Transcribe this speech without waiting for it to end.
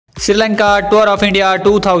Sri Lanka Tour of India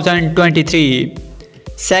 2023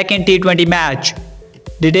 Second T20 match.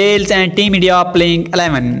 Details and Team India playing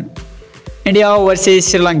 11. India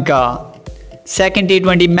vs Sri Lanka. Second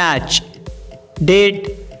T20 match. Date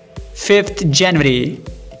 5th January.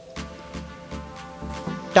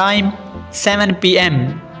 Time 7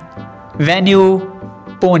 p.m. Venue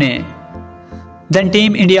Pune. Then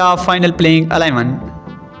Team India final playing 11.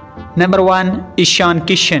 Number 1 Ishan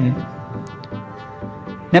Kishan.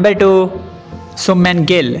 Number 2 Suman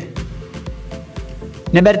Gill.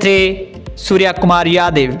 Number 3 Surya Kumar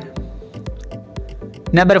Yadav.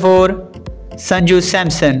 Number 4 Sanju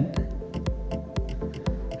Samson.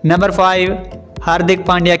 Number 5 Hardik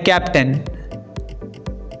Pandya captain.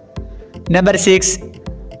 Number 6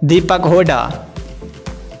 Deepak Hoda.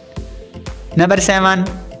 Number 7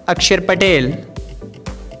 Akshar Patel.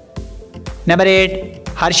 Number 8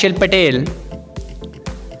 Harshal Patel.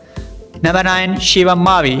 Number 9 Shivam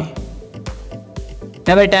Mavi.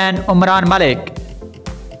 Number 10 Umran Malik.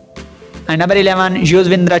 And number 11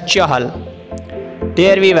 Yuzvendra Chahal.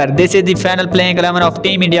 Dear viewer, this is the final playing 11 of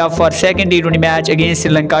Team India for second T20 match against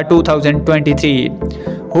Sri Lanka 2023.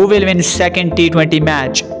 Who will win second T20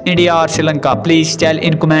 match, India or Sri Lanka? Please tell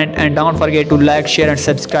in comment and don't forget to like, share and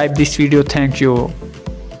subscribe this video. Thank you.